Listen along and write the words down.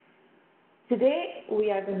Today,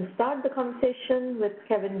 we are going to start the conversation with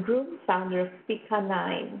Kevin Groom, founder of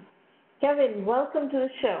Pika9. Kevin, welcome to the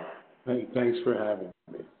show. Hey, thanks for having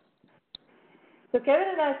me. So Kevin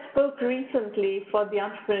and I spoke recently for the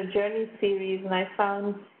Entrepreneur Journey series, and I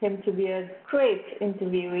found him to be a great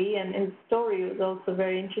interviewee, and his story was also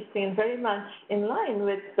very interesting and very much in line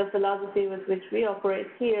with the philosophy with which we operate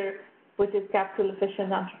here, which is capital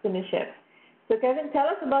efficient entrepreneurship. So Kevin, tell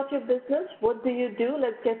us about your business. What do you do?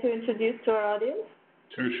 Let's get you introduced to our audience.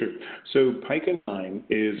 Sure. So Pika9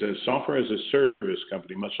 is a software as a service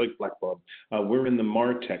company, much like Blackbaud. We're in the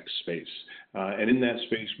MarTech space. And in that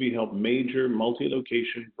space, we help major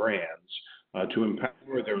multi-location brands to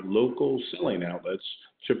empower their local selling outlets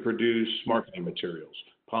to produce marketing materials,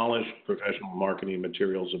 polished professional marketing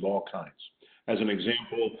materials of all kinds. As an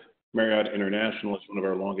example, Marriott International is one of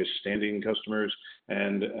our longest standing customers,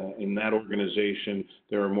 and in that organization,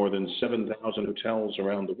 there are more than 7,000 hotels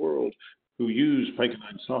around the world who use Pika9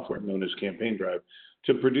 software known as Campaign Drive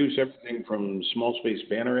to produce everything from small space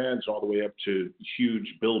banner ads all the way up to huge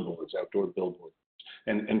billboards, outdoor billboards,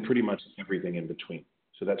 and pretty much everything in between.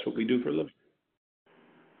 So that's what we do for a living.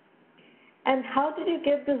 And how did you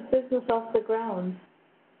get this business off the ground?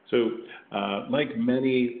 So, like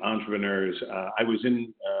many entrepreneurs, I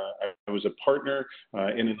was a partner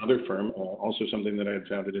in another firm, also something that I had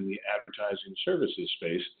founded in the advertising services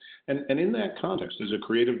space. And in that context, as a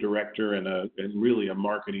creative director and really a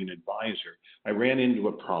marketing advisor, I ran into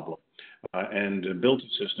a problem and built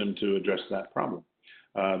a system to address that problem.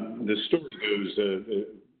 The story goes,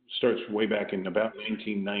 starts way back in about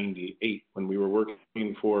 1998 when we were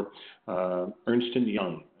working for Ernst &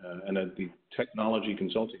 Young and at the technology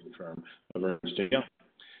consulting firm of Ernst & Young.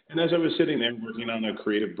 And as I was sitting there working on a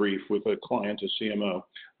creative brief with a client, a CMO,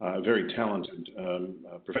 a very talented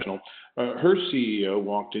professional, her CEO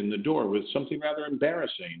walked in the door with something rather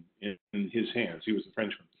embarrassing in his hands. He was a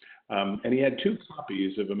Frenchman. And he had two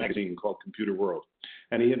copies of a magazine called Computer World.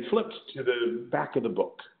 And he had flipped to the back of the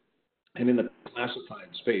book. And in the classified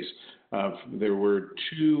space, there were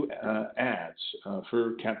two ads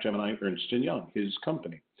for Capgemini Ernst & Young, his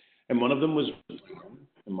company. And one of them was brown,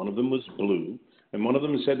 and one of them was blue, and one of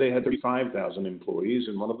them said they had 35,000 employees,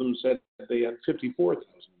 and one of them said they had 54,000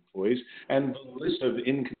 employees, and the list of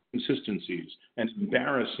inconsistencies and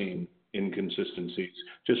embarrassing inconsistencies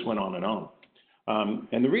just went on and on.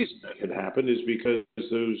 And the reason that had happened is because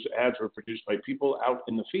those ads were produced by people out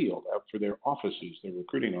in the field, out for their offices, their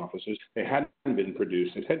recruiting offices. They hadn't been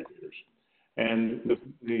produced at headquarters. And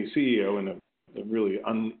the CEO, in a really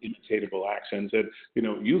unimitatable accent, said,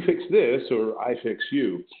 you fix this or I fix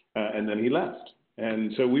you. And then he left.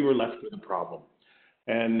 And so we were left with a problem.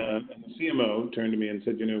 And the CMO turned to me and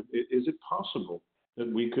said, is it possible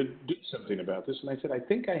that we could do something about this? And I said, I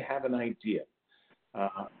think I have an idea.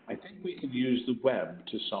 I think we could use the web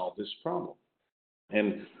to solve this problem.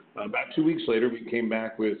 And about 2 weeks later, we came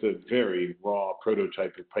back with a very raw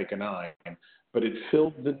prototype of Pika9, but it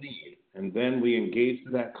filled the need. And then we engaged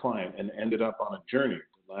with that client and ended up on a journey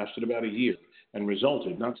that lasted about a year and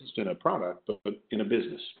resulted not just in a product, but in a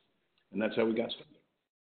business. And that's how we got started.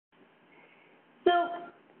 So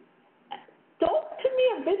talk to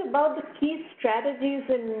me a bit about the key strategies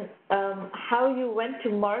and how you went to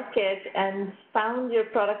market and found your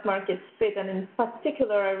product market fit. And in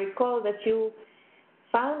particular, I recall that you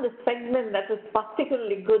found a segment that was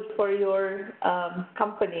particularly good for your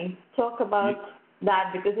company. Talk about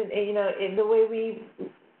that, because in the way we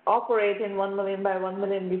operate in 1 million by 1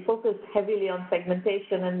 million, we focus heavily on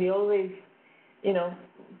segmentation, and we always,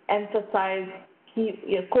 emphasize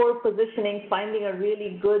core positioning, finding a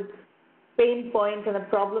really good pain point and a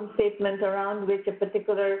problem statement around which a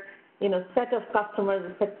particular, set of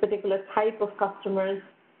customers, a particular type of customers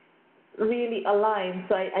really align.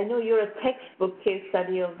 So I know you're a textbook case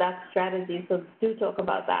study of that strategy, so do talk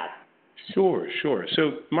about that. Sure.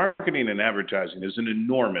 So marketing and advertising is an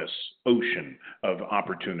enormous ocean of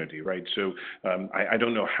opportunity, right? So I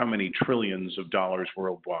don't know how many trillions of dollars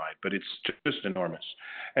worldwide, but it's just enormous.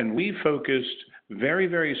 And we focused very,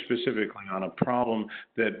 very specifically on a problem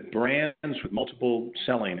that brands with multiple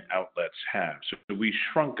selling outlets have. So we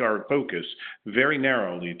shrunk our focus very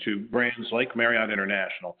narrowly to brands like Marriott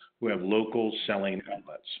International who have local selling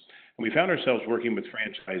outlets. And we found ourselves working with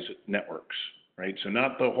franchise networks. Right? So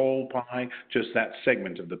not the whole pie, just that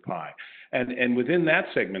segment of the pie. And within that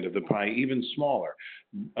segment of the pie, even smaller,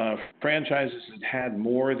 franchises that had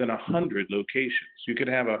more than 100 locations. You could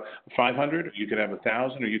have a 500, or you could have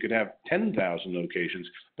 1,000, or you could have 10,000 locations.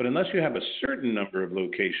 But unless you have a certain number of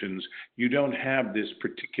locations, you don't have this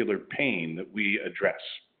particular pain that we address.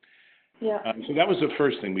 Yeah. So that was the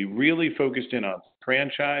first thing. We really focused in on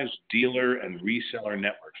franchise, dealer, and reseller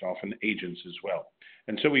networks, often agents as well.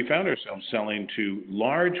 And so we found ourselves selling to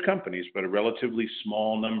large companies, but a relatively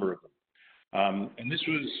small number of them. And this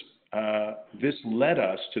led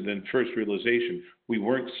us to the first realization we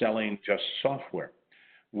weren't selling just software.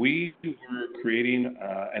 We were creating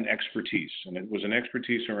an expertise, and it was an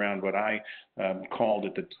expertise around what I called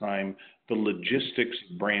at the time the logistics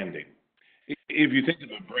branding. If you think of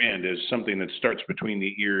a brand as something that starts between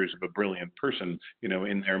the ears of a brilliant person,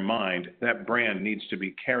 in their mind, that brand needs to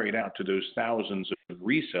be carried out to those thousands of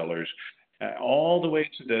resellers, all the way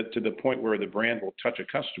to the point where the brand will touch a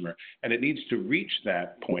customer, and it needs to reach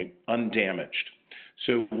that point undamaged.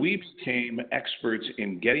 So we became experts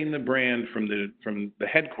in getting the brand from the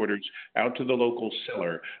headquarters out to the local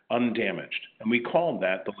seller undamaged, and we called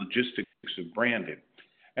that the logistics of branding.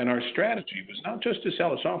 And our strategy was not just to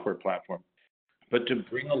sell a software platform, but to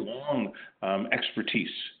bring along expertise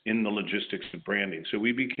in the logistics of branding. So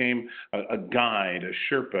we became a guide, a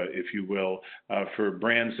Sherpa, if you will, for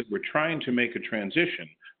brands that were trying to make a transition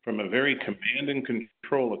from a very command and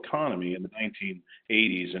control economy in the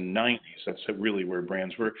 1980s and 90s, that's really where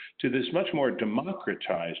brands were, to this much more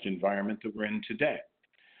democratized environment that we're in today.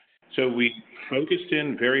 So we focused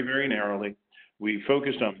in very, very narrowly. We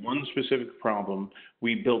focused on one specific problem.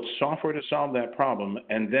 We built software to solve that problem,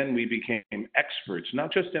 and then we became experts,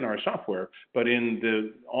 not just in our software, but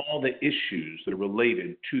in all the issues that are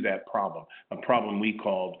related to that problem, a problem we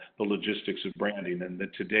called the logistics of branding, and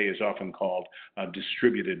that today is often called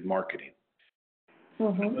distributed marketing.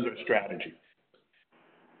 That was our strategy.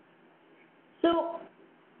 So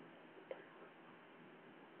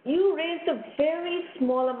you raised a very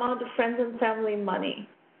small amount of friends and family money.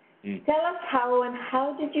 Tell us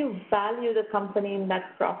how did you value the company in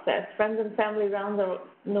that process? Friends and family rounds are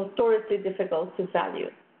notoriously difficult to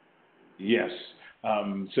value. Yes.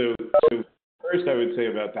 So first I would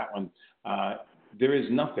say about that one, there is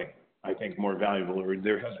nothing, I think, more valuable, or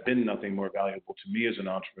there has been nothing more valuable to me as an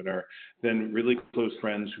entrepreneur than really close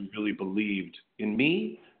friends who really believed in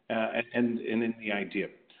me and in the idea.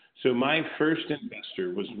 So my first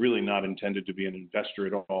investor was really not intended to be an investor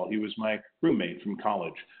at all. He was my roommate from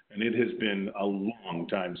college, and it has been a long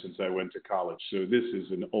time since I went to college. So this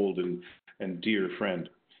is an old and dear friend.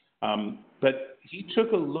 But he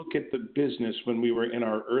took a look at the business when we were in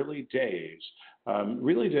our early days,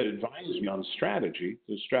 really to advise me on strategy.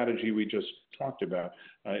 The strategy we just talked about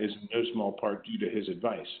is in no small part due to his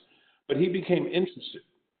advice. But he became interested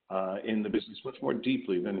in the business much more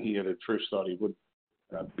deeply than he had at first thought he would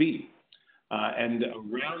be. And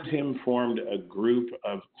around him formed a group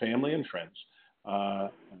of family and friends,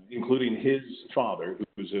 including his father,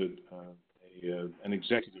 who was an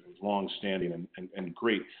executive with long-standing and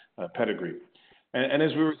great pedigree. And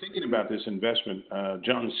as we were thinking about this investment,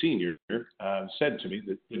 John Sr. Said to me,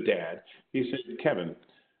 the dad, he said, "Kevin,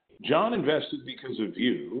 John invested because of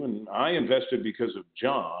you, and I invested because of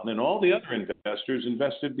John, and all the other investors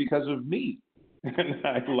invested because of me." And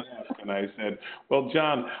I laughed and I said, "Well,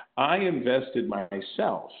 John, I invested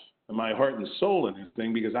myself, my heart and soul in this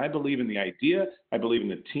thing because I believe in the idea, I believe in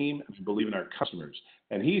the team, and I believe in our customers."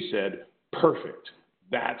 And he said, "Perfect.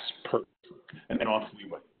 That's perfect." And then off we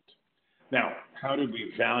went. Now, how did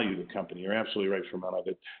we value the company? You're absolutely right, Fermanagh,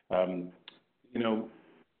 that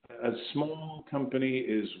a small company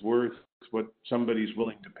is worth what somebody's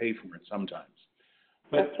willing to pay for it sometimes.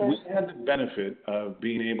 But we had the benefit of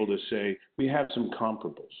being able to say we have some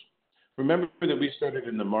comparables. Remember that we started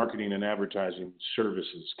in the marketing and advertising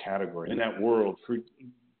services category. In that world, for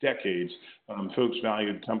decades, folks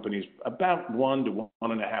valued companies about 1 to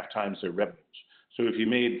 1.5 times their revenues. So if you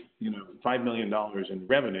made $5 million in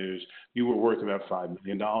revenues, you were worth about $5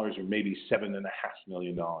 million, or maybe $7.5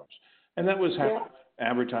 million. And that was how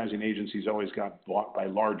advertising agencies always got bought by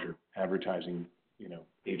larger advertising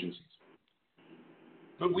agencies.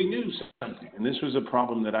 But we knew something, and this was a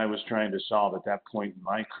problem that I was trying to solve at that point in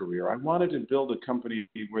my career. I wanted to build a company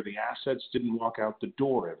where the assets didn't walk out the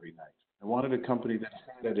door every night. I wanted a company that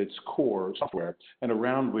had at its core software and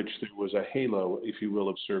around which there was a halo, if you will,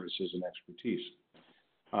 of services and expertise.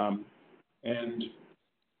 And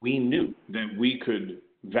we knew that we could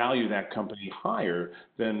value that company higher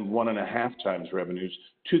than 1.5 times revenues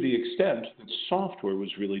to the extent that software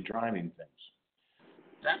was really driving things.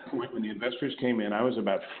 At that point, when the investors came in, I was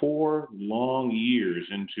about 4 long years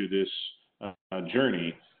into this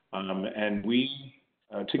journey, and we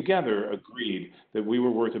together agreed that we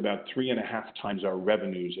were worth about 3.5 times our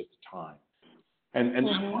revenues at the time. And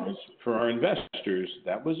that was, for our investors,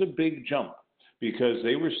 that was a big jump because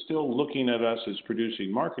they were still looking at us as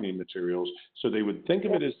producing marketing materials, so they would think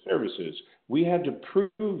of it as services. We had to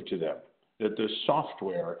prove to them that the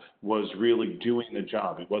software was really doing the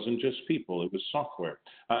job. It wasn't just people, it was software.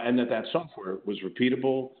 And that software was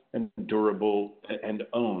repeatable and durable and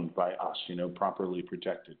owned by us, properly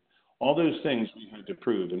protected. All those things we had to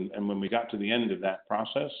prove. And when we got to the end of that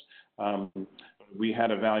process, we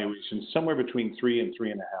had a valuation somewhere between 3 and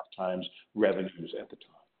 3.5 times revenues at the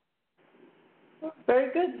time. Very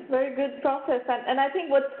good process. And I think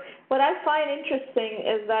what I find interesting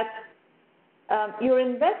is that your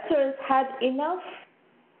investors had enough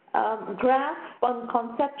grasp on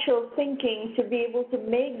conceptual thinking to be able to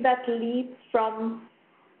make that leap from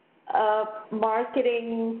a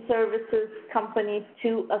marketing services company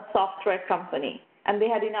to a software company. And they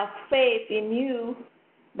had enough faith in you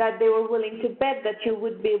that they were willing to bet that you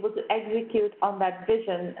would be able to execute on that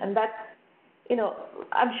vision. And that's,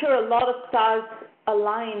 I'm sure a lot of stars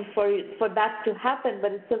align for that to happen,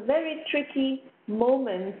 but it's a very tricky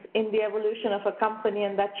moment in the evolution of a company,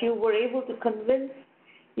 and that you were able to convince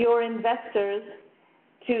your investors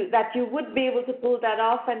that you would be able to pull that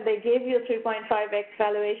off, and they gave you a 3.5x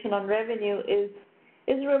valuation on revenue is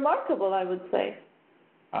remarkable, I would say.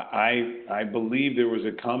 I believe there was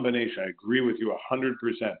a combination. I agree with you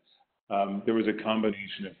 100%. There was a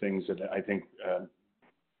combination of things that I think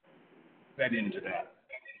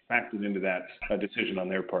factored into that decision on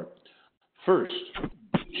their part. First,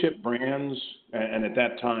 chip brands, and at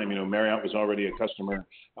that time, Marriott was already a customer.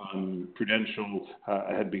 Prudential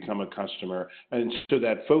had become a customer, and so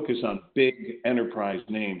that focus on big enterprise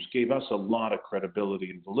names gave us a lot of credibility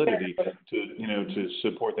and validity to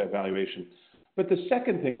support that valuation. But the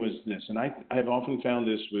second thing was this, and I've often found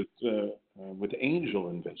this with angel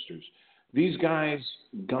investors. These guys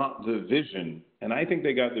got the vision, and I think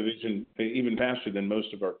they got the vision even faster than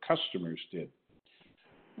most of our customers did.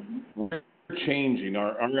 We're changing.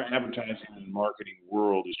 Our advertising and marketing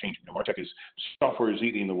world is changing. MarTech software is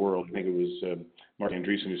eating the world. I think it was Mark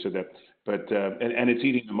Andreessen who said that. But and it's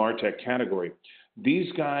eating the MarTech category.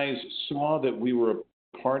 These guys saw that we were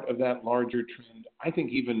a part of that larger trend. I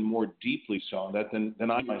think even more deeply saw that than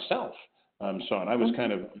I myself saw it. I was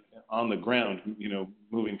kind of on the ground,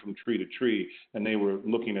 moving from tree to tree, and they were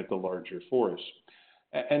looking at the larger forest.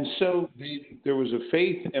 And so there was a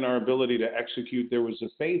faith in our ability to execute. There was a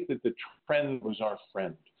faith that the trend was our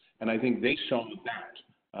friend. And I think they saw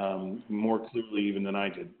that more clearly even than I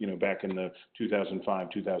did, back in the 2005,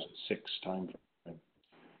 2006 time frame.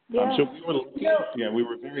 Yeah. So we were lucky. We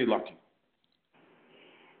were very lucky.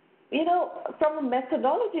 From a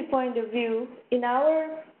methodology point of view, in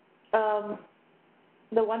our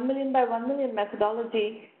the 1 million by 1 million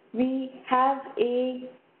methodology, we have a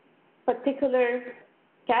particular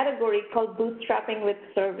category called bootstrapping with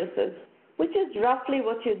services, which is roughly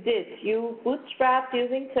what you did. You bootstrapped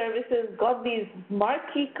using services, got these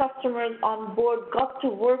marquee customers on board, got to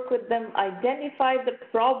work with them, identified the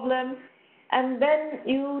problem, and then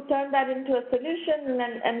you turned that into a solution,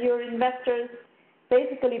 and your investors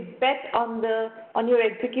basically bet on your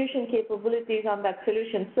execution capabilities on that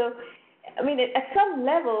solution. So, at some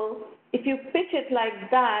level, if you pitch it like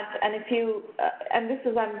that, and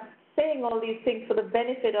I'm saying all these things for the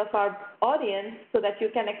benefit of our audience so that you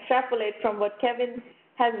can extrapolate from what Kevin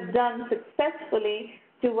has done successfully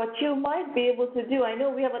to what you might be able to do. I know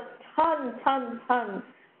we have a ton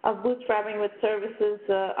of bootstrapping with services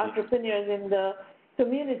entrepreneurs in the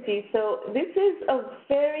community. So this is a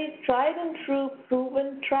very tried and true,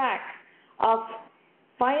 proven track of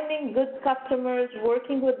finding good customers,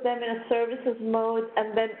 working with them in a services mode,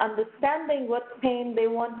 and then understanding what pain they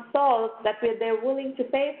want solved that they're willing to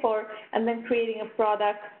pay for, and then creating a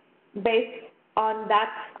product based on that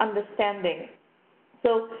understanding.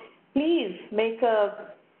 So please make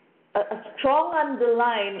a strong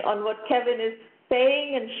underline on what Kevin is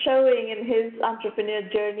saying and showing in his entrepreneur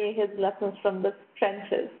journey, his lessons from the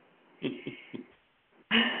trenches.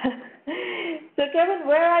 So Kevin,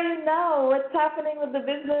 where are you now? What's happening with the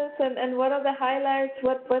business, and what are the highlights?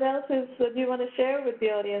 What else do you want to share with the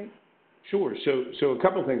audience? Sure. So a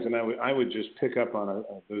couple of things, and I would just pick up on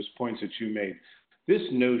those points that you made. This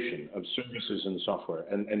notion of services and software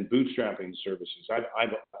and bootstrapping services,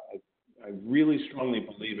 I really strongly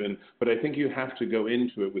believe in, but I think you have to go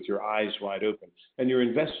into it with your eyes wide open, and your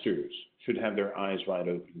investors should have their eyes wide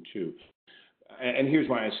open too. And here's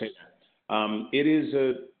why I say that.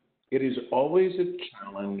 It is always a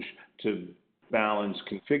challenge to balance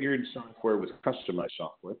configured software with customized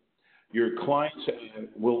software. Your clients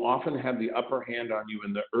will often have the upper hand on you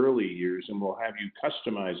in the early years, and will have you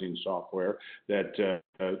customizing software that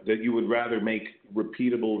you would rather make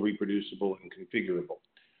repeatable, reproducible, and configurable.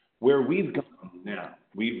 Where we've gone now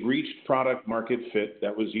We've reached product market fit.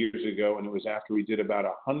 That was years ago, and it was after we did about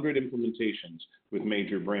 100 implementations with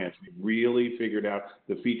major brands. We really figured out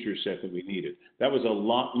the feature set that we needed. That was a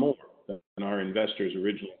lot more than our investors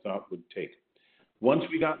originally thought would take. Once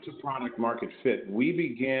we got to product market fit, we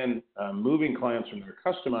began moving clients from their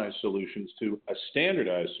customized solutions to a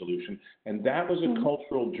standardized solution, and that was a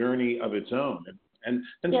cultural journey of its own. And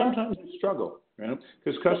sometimes we struggle,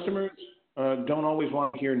 because customers don't always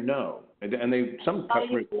want to hear no, and some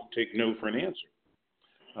customers won't take no for an answer.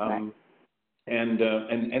 Right. And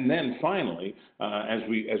then finally, as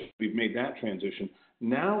we've made that transition,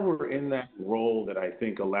 now we're in that role that I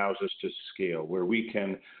think allows us to scale, where we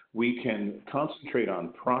can concentrate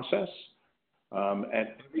on process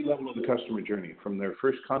at every level of the customer journey, from their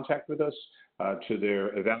first contact with us to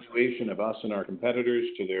their evaluation of us and our competitors,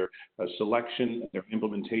 to their selection, their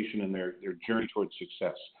implementation, and their journey towards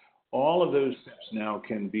success. All of those steps now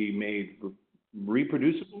can be made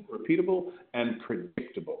reproducible, repeatable, and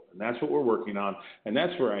predictable. And that's what we're working on. And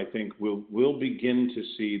that's where I think we'll begin to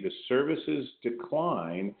see the services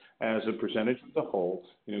decline as a percentage of the whole,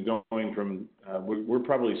 going from, we're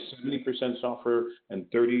probably 70% software and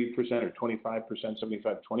 30% or 25%,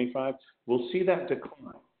 75-25. We'll see that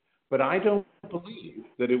decline. But I don't believe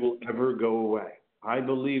that it will ever go away. I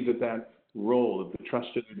believe that role of the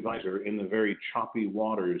trusted advisor in the very choppy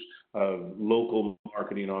waters of local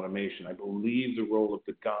marketing automation, I believe the role of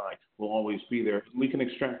the guide will always be there. We can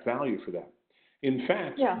extract value for that. In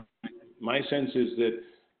fact, my sense is that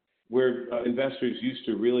where investors used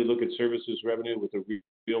to really look at services revenue with a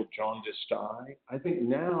real jaundiced eye, I think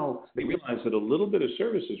now they realize that a little bit of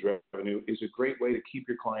services revenue is a great way to keep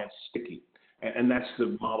your clients sticky. And that's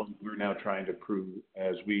the model we're now trying to prove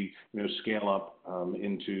as we scale up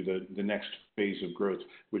into the next phase of growth,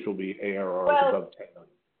 which will be ARR above 10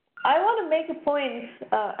 million. I want to make a point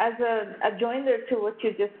as a joiner to what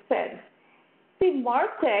you just said. See,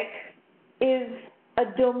 MarTech is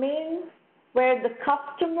a domain where the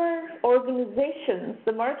customer organizations,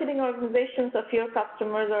 the marketing organizations of your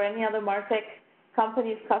customers or any other MarTech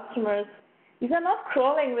company's customers, these are not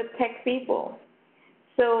crawling with tech people.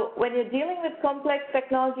 So when you're dealing with complex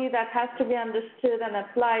technology that has to be understood and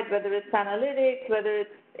applied, whether it's analytics, whether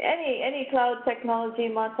it's any cloud technology,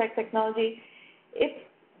 MarTech technology,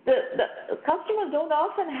 the customers don't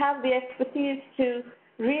often have the expertise to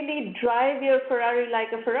really drive your Ferrari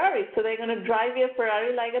like a Ferrari. So they're going to drive your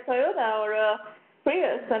Ferrari like a Toyota or a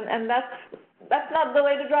Prius, and that's not the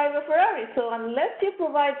way to drive a Ferrari. So unless you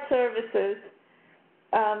provide services,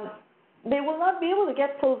 they will not be able to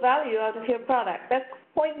get full value out of your product. That's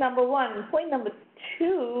point number one. Point number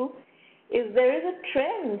two is there is a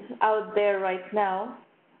trend out there right now.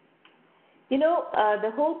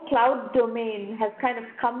 The whole cloud domain has kind of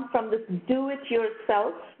come from this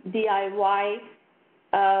do-it-yourself, DIY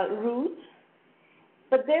route.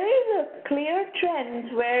 But there is a clear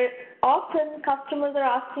trend where often customers are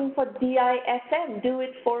asking for DIFM, do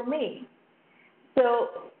it for me. So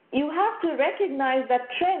you have to recognize that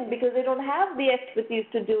trend because they don't have the expertise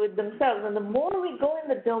to do it themselves. And the more we go in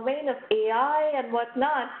the domain of AI and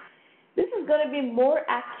whatnot, this is going to be more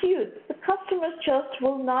acute. The customers just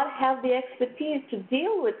will not have the expertise to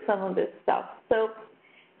deal with some of this stuff. So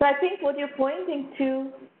I think what you're pointing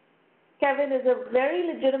to, Kevin, is a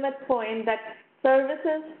very legitimate point that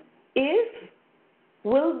services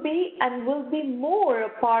will be more a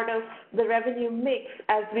part of the revenue mix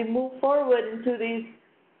as we move forward into these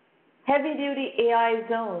heavy-duty AI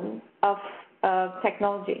zones of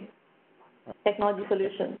technology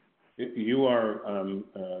solutions. You are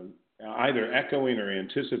either echoing or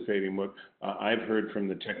anticipating what I've heard from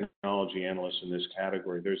the technology analysts in this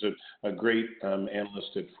category. There's a great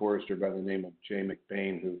analyst at Forrester by the name of Jay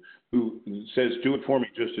McBain who says, do it for me,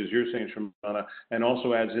 just as you're saying, Shramana, and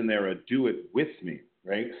also adds in there a do it with me.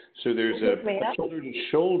 Right? So there's a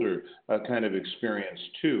shoulder-to-shoulder kind of experience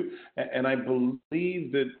too. And I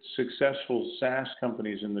believe that successful SaaS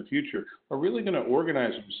companies in the future are really going to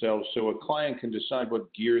organize themselves so a client can decide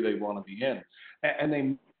what gear they want to be in.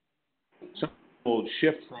 And some will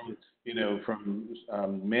shift from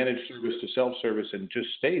managed service to self-service and just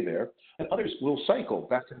stay there. And others will cycle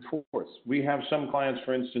back and forth. We have some clients,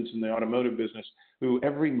 for instance, in the automotive business who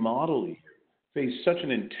every model year face such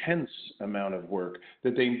an intense amount of work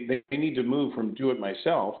that they need to move from do it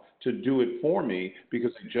myself to do it for me because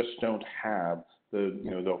they just don't have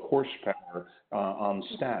the horsepower on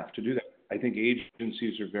staff to do that. I think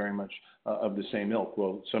agencies are very much of the same ilk.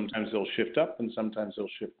 Well, sometimes they'll shift up and sometimes they'll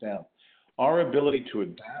shift down. Our ability to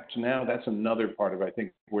adapt now, that's another part of, I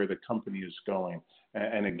think, where the company is going.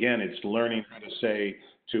 And again, it's learning how to say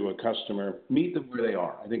to a customer, meet them where they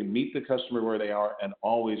are. I think meet the customer where they are and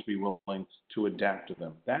always be willing to adapt to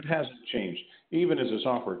them. That hasn't changed. Even as a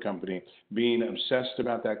software company, being obsessed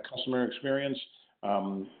about that customer experience,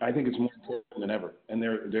 I think it's more important than ever. And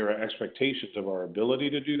there are expectations of our ability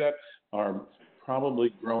to do that are probably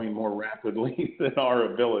growing more rapidly than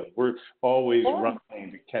our ability. We're always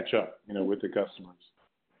running to catch up, with the customers.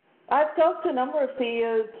 I've talked to a number of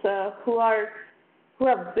CEOs who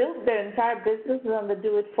have built their entire businesses on the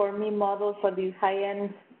do-it-for-me model for these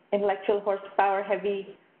high-end intellectual horsepower heavy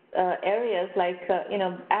areas like,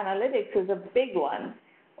 analytics is a big one.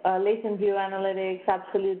 Latent view analytics,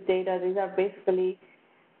 absolute data, these are basically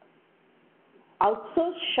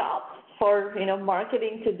outsourced shops for,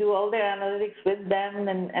 marketing to do all their analytics with them,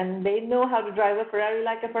 and they know how to drive a Ferrari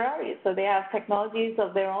like a Ferrari. So they have technologies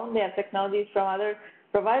of their own, they have technologies from other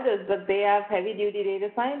providers, but they have heavy-duty data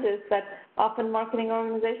scientists that often marketing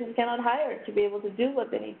organizations cannot hire to be able to do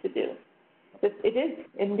what they need to do. It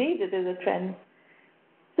is a trend.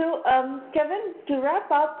 So, Kevin, to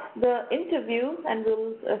wrap up the interview, and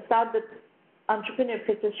we'll start the entrepreneur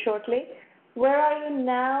pitches shortly, where are you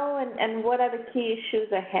now, and what are the key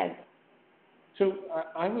issues ahead? So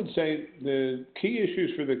I would say the key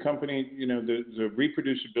issues for the company, the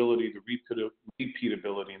reproducibility, the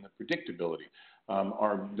repeatability, and the predictability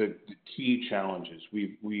are the key challenges.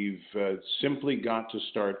 We've simply got to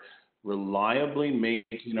start reliably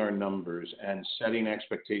making our numbers and setting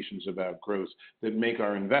expectations about growth that make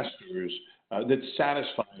our investors, that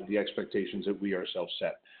satisfy the expectations that we ourselves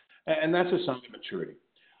set. And that's a sign of maturity.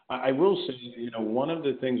 I will say, one of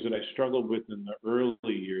the things that I struggled with in the early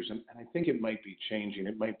years, and I think it might be changing,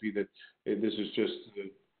 it might be that this is just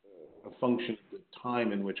a function of the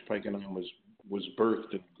time in which Pike & Ahn was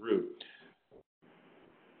birthed and grew.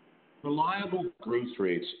 Reliable growth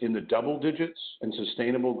rates in the double digits and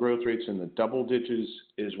sustainable growth rates in the double digits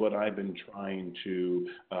is what I've been trying to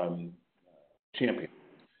champion.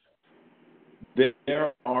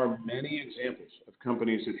 There are many examples of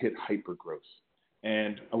companies that hit hypergrowth.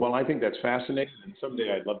 And while I think that's fascinating, and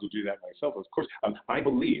someday I'd love to do that myself, of course, I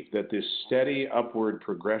believe that this steady upward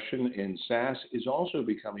progression in SaaS is also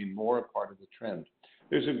becoming more a part of the trend.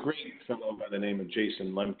 There's a great fellow by the name of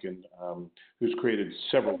Jason Lemkin who's created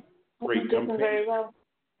several great companies. Very well.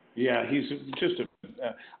 Yeah, he's just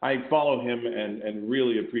I follow him and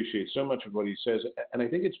really appreciate so much of what he says. And I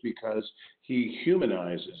think it's because he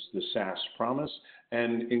humanizes the SaaS promise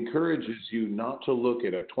and encourages you not to look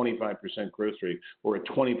at a 25% growth rate or a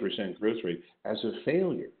 20% growth rate as a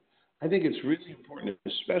failure. I think it's really important,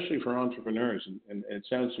 especially for entrepreneurs. And it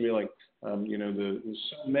sounds to me like, so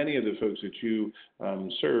many of the folks that you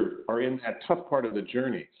serve are in that tough part of the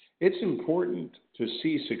journey. It's important to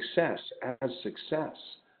see success as success.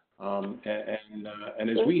 And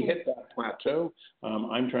as we hit that plateau,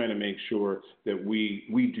 I'm trying to make sure that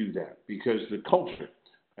we do that, because the culture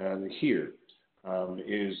here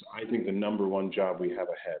is, I think, the number one job we have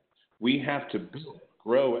ahead. We have to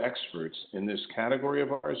grow experts in this category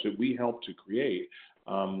of ours that we help to create,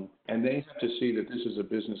 and they have to see that this is a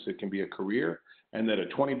business that can be a career, and that a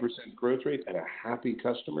 20% growth rate and a happy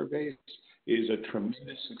customer base is a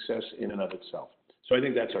tremendous success in and of itself. So I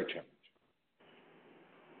think that's our challenge.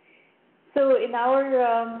 So in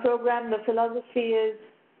our program, the philosophy is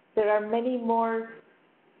there are many more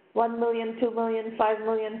 $1 million, $2 million, $5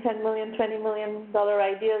 million, $10 million, $20 million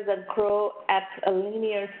ideas that grow at a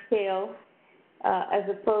linear scale, as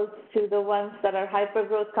opposed to the ones that are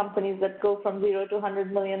hyper-growth companies that go from $0 to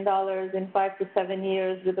 $100 million in 5 to 7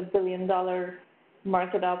 years with $1 billion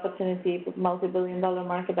market opportunity, multi-billion-dollar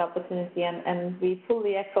market opportunity. And we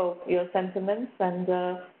fully echo your sentiments. And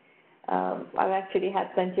I've actually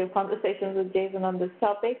had plenty of conversations with Jason on this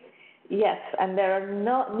topic. Yes, and there are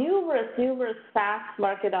numerous SaaS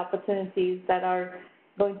market opportunities that are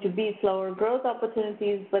going to be slower growth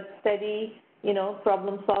opportunities, but steady,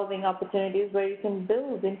 problem-solving opportunities where you can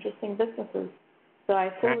build interesting businesses. So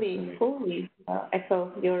I fully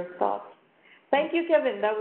echo your thoughts. Thank you, Kevin. That was